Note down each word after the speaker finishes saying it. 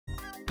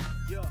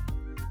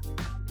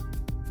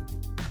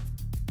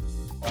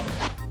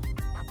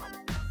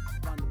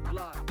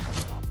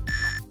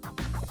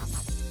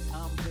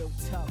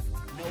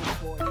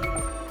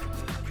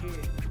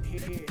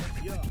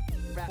Yeah,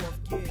 rap off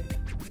gear.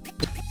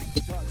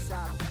 Dark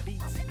side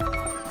beats. Who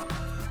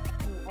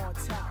on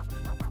top?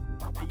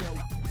 Hey, yo,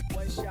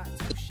 1 shot,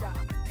 2 shot,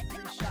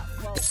 3 shot,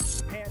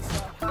 4. Hands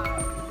up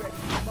high, ready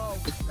to mow.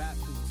 Rap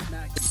to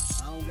smack you.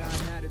 I don't got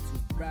an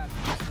attitude. Rap to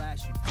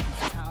flash you.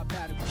 This is how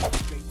bad it goes.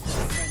 Straight to the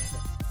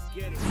center.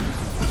 Get it.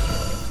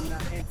 Do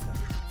not enter.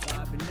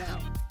 Vibing now.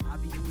 I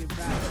be in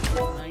rap.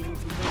 I ain't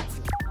even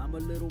mental. I'm a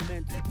little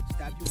mental.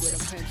 Stab you with a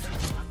pencil.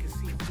 I can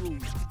see through you.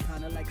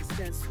 Kinda like a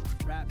stencil.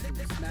 Rap to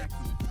smack you.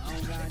 I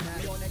don't got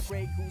that. We on that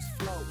Grey Goose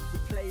flow. We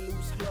play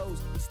loose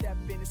clothes. We step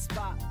in the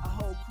spot. A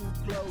whole crew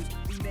close.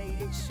 We made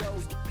it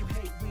shows. You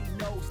hate, we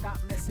know. Stop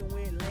messing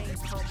with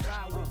lanes. Come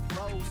ride with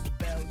pros. The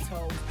bell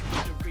tolls.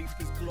 The reap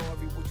is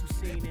glory. What you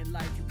seen in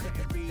life, you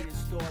couldn't read in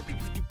story.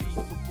 You beat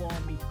before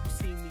me. You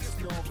see me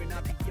snoring. I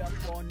be up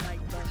all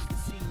night long to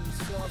see me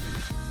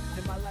soaring.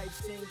 In my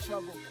life's in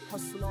trouble.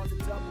 Hustle on the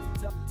double.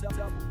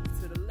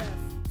 To the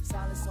left.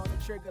 Silence on the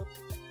trigger.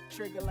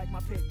 Trigger like my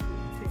pick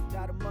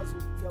got a muzzle.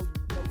 Yo,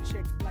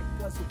 chick like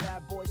guzzle.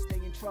 Bad boy stay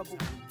in trouble.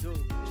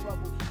 Dude,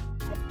 trouble.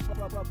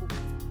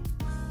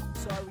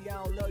 Sorry, I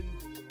don't love you.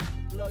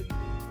 Love you.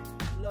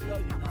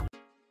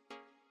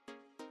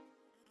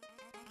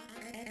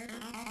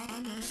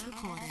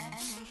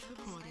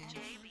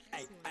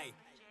 Hey.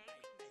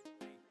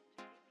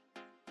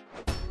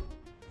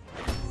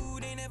 Ooh,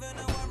 they never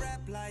know I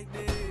rap like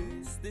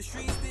this. The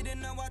streets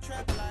didn't know I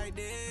trap like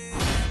this.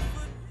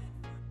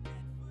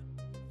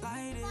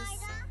 Like this.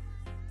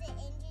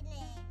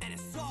 And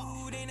it's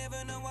so they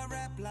never know I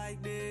rap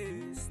like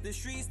this. The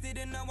streets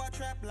didn't know I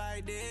trap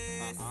like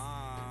this.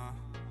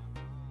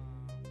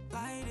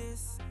 Like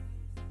this.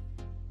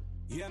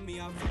 Yeah, me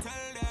have to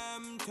tell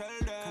them.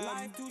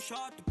 Life too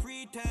short to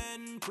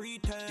pretend.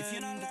 If you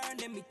not learn,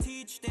 then me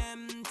teach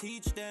them.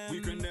 We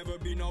can never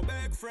be no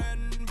beg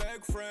friend.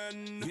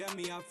 Yeah,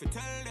 me have to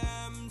tell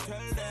them.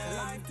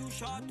 Life too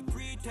short to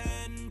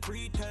pretend.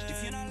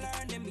 If you not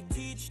learn, then me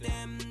teach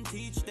them.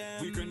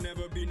 We can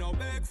never be no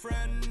beg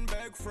friend. You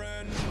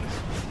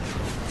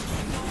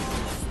know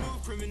I'm a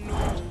smooth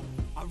criminal.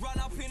 I run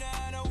up in her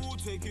and I will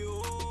take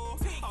you.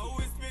 I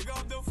always pick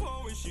up the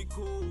phone when she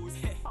calls.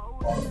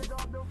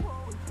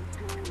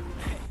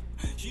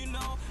 You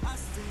know I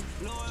stay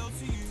loyal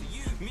to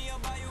you. Me, I'll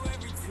buy you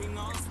everything,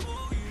 I'll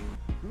spoil you.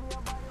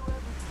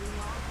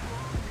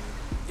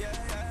 Yeah.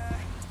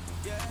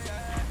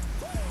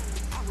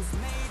 I was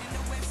made in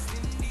the West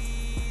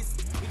Indies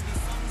with the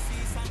sun,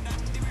 seas, and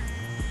the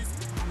breeze.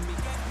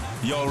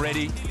 Y'all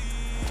ready?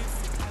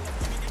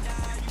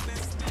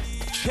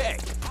 Check.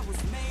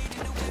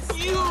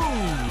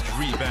 Huge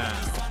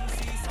rebound.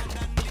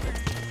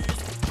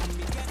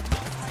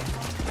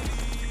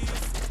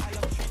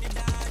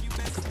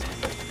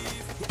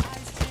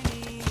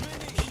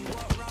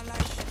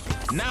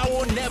 Now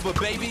or never,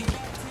 baby.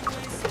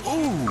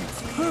 Ooh,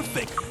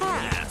 perfect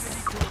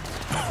pass.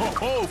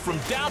 Oh, from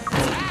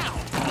downtown.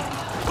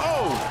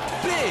 Oh,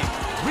 big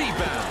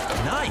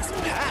rebound. Nice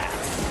pass.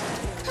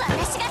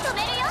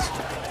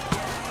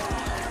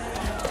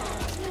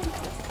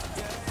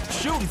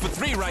 Shooting for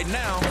 3 right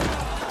now.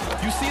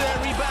 You see that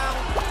rebound?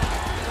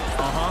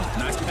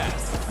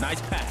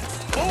 Nice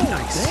pass. Oh,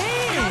 nice.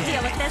 I'll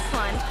deal with this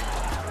one.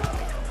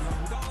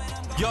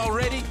 Y'all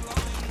ready?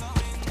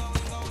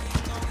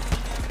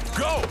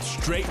 Go!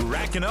 Straight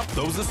racking up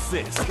those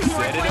assists.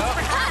 Set it up.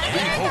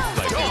 Repost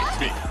like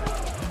me.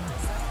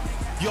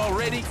 Y'all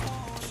ready?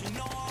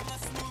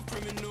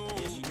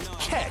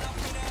 Check.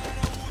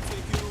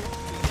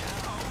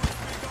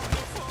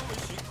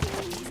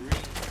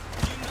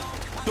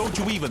 Don't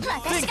you even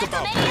think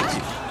about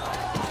pitching.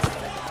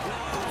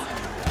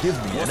 Give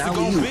me What's an it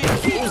gonna alley-oop.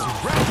 be? He's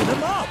racking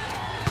them up.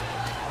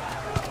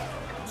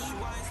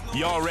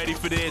 Y'all ready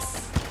for this?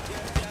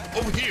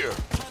 Over here.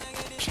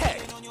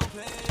 Check.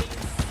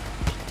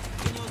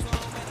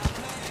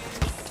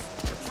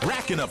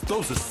 Racking up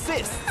those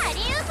assists.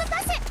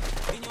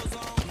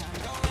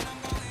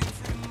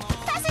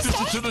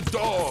 Dish it to the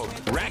dog.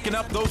 Racking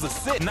up those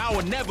assists. Now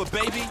or never,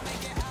 baby.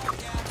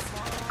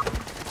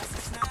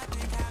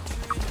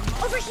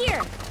 Over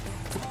here.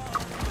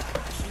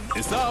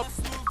 It's up.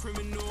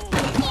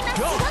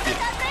 Go.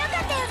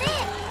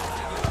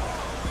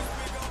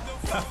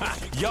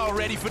 Y'all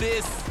ready for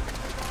this?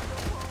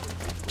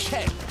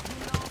 Check.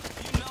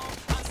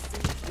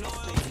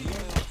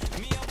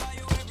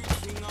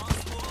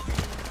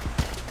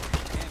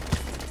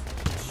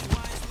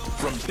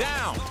 From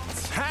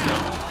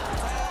downtown.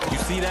 You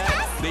see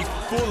that? They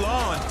full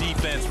on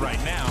defense right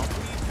now.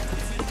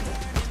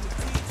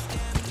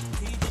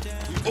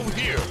 Over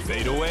here.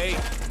 Fade away.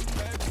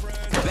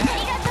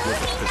 That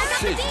was a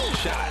precision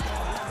shot.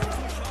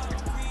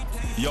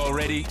 Y'all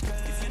ready?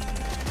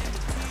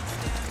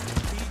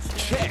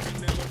 Check.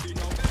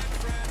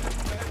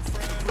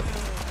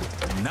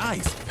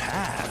 Nice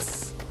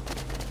pass.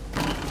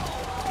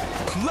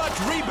 Clutch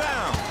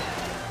rebound.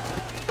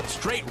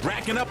 Straight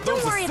racking up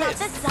those Don't worry about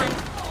assists. this, son.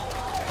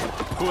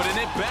 Putting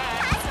it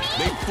back.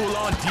 They full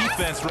on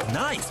defense.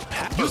 Nice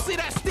pass. You see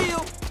that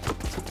steal?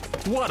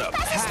 What a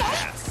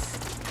pass.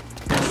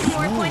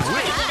 points for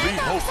wish that. beat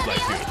hosts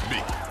like this, me.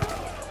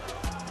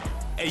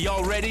 Hey,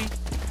 y'all ready?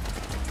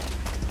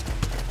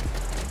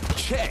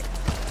 Check.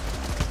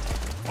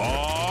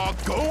 Oh,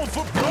 going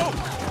for broke.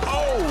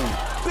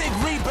 Oh, big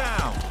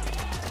rebound.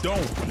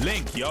 Don't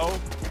blink, yo.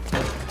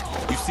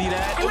 You see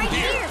that? I'm right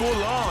They're here.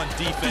 full on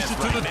defense Listen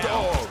to right the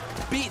now. dog.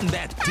 Beating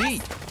that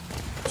deep.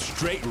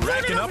 Straight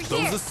racking up over those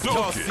here.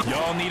 assists.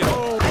 Y'all need a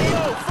yo,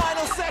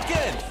 final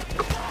second.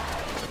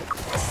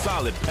 A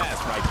solid pass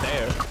right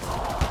there.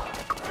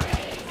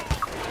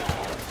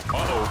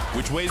 Uh-oh,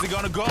 which way is it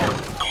gonna go?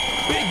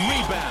 Big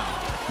rebound.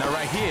 Now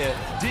right here,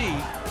 D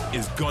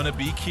is gonna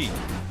be key.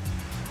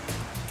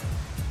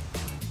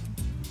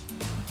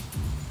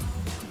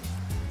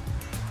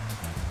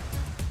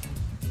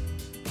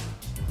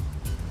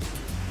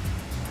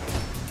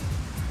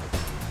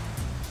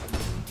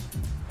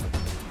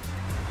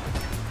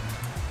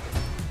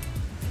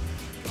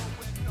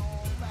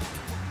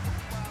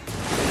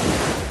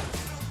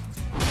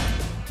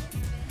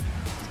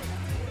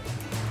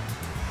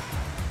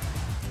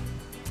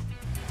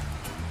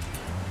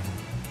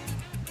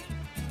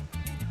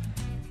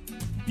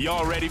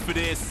 Y'all ready for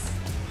this?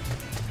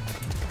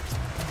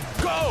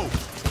 Go!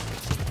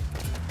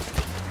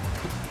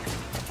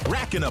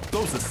 Racking up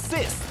those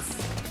assists.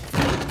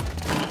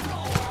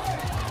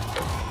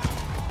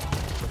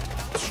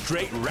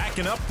 Straight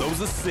racking up those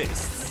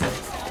assists.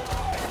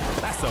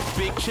 That's a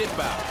big chip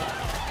out.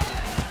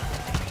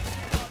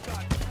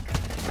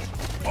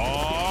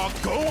 Oh,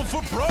 going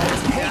for broke.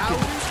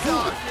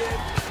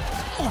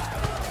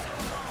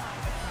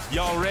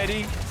 Y'all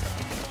ready?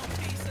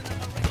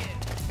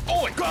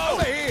 Oh, go!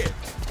 Ahead.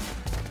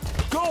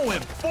 Going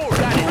for it.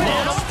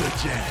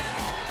 Monster jam.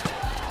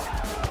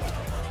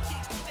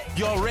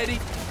 Y'all ready?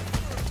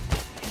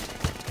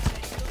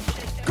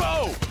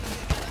 Go!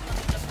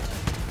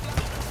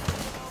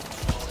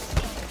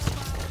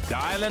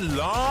 Dialing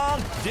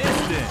long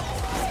distance.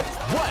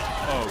 What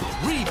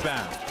a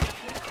rebound.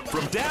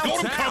 From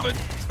downtown.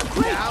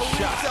 Great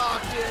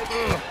shot.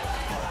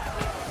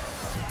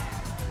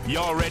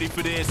 Y'all ready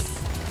for this?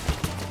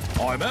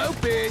 I'm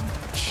open.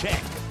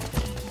 Check.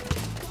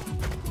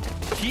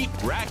 Keep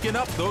racking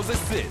up those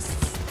assists.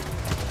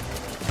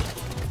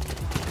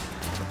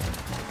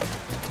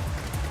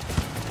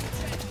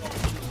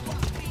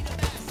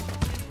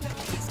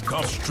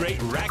 Come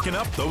straight racking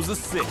up those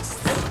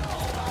assists.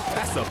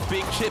 That's a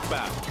big chip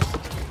out.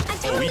 I'm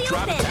totally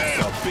open. That's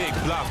a big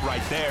block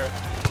right there.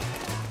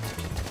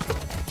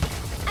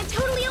 I'm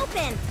totally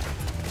open.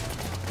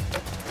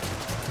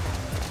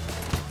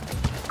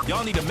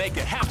 Y'all need to make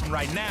it happen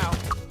right now.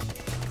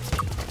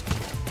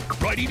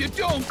 Ready to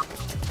dunk.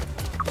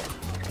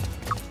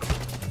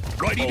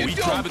 Ready to dunk.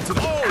 Driving to the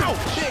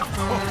big.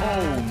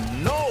 Oh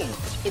no.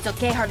 It's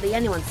okay, hardly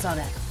anyone saw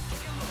that.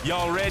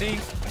 Y'all ready?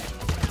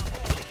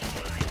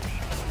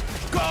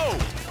 Go!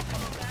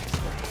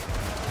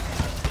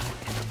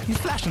 He's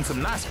flashing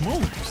some nice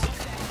moves.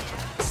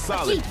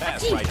 Solid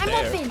pass right I'm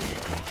there. open.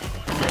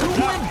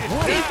 Doing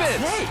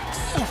defense.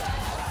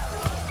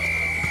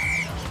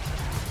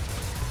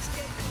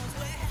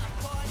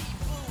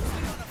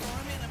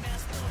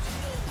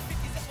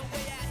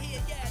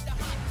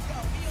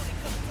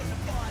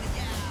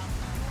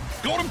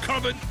 Got him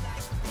covered.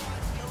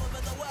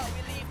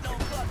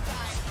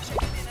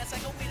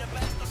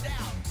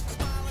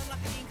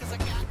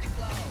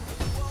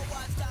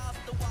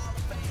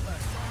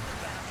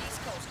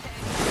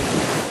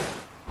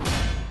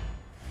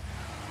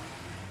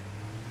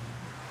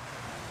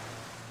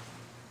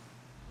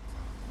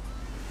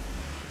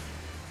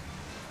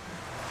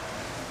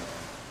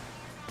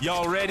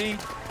 Y'all ready?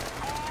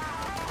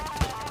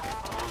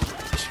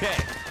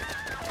 Check.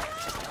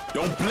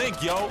 Don't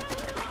blink, yo.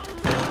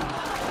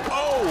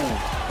 Oh,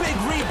 big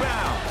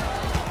rebound.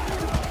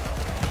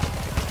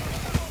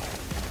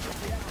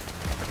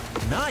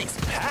 Nice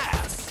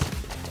pass.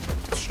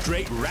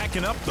 Straight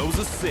racking up those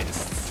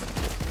assists.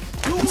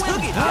 Don't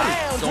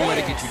let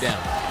it get you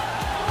down.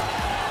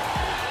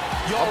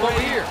 Y'all Up over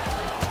ready? here.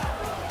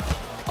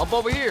 Up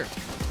over here.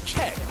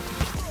 Check.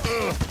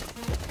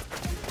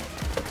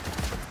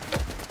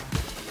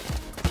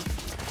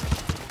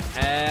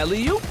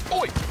 Alley-oop.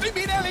 Oi, leave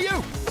me an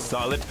alley-oop.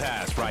 Solid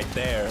pass right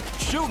there.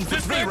 Shooting for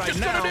three right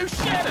now. You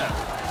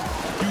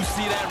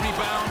see that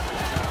rebound?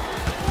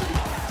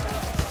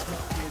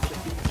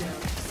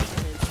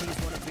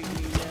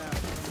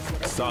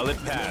 Solid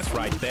pass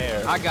right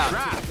there. I got it.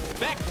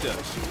 Trifecta.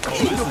 Oh,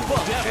 this is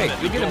definitely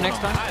Hey, you get him going next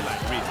on time?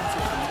 highlight reel.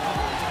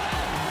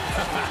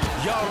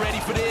 Y'all ready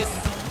for this?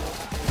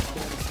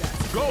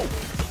 Go.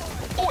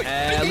 Oi,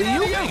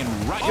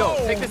 Alley-oop. right. Yo,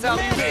 take this out.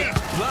 Big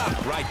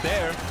block right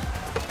there.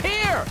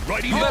 Here.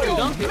 Ready You to better go.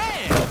 dunk it.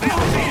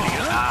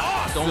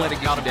 Man, Don't let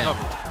it get you down.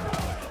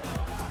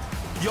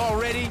 y'all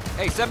ready?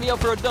 Hey, set me up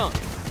for a dunk.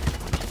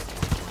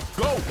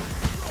 Go!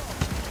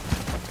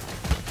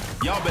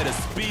 Y'all better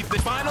speed the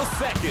final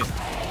second.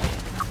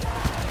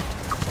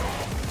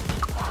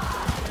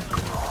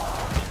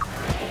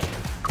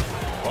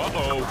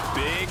 Uh-oh,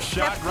 big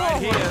shot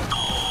right here.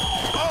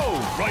 Oh,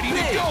 Ready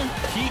to go.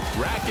 Keep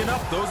racking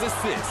up those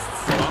assists.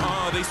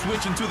 They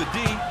switch into the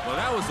D. Well,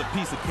 that was a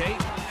piece of cake.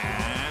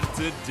 And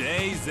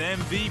today's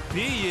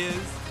MVP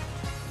is...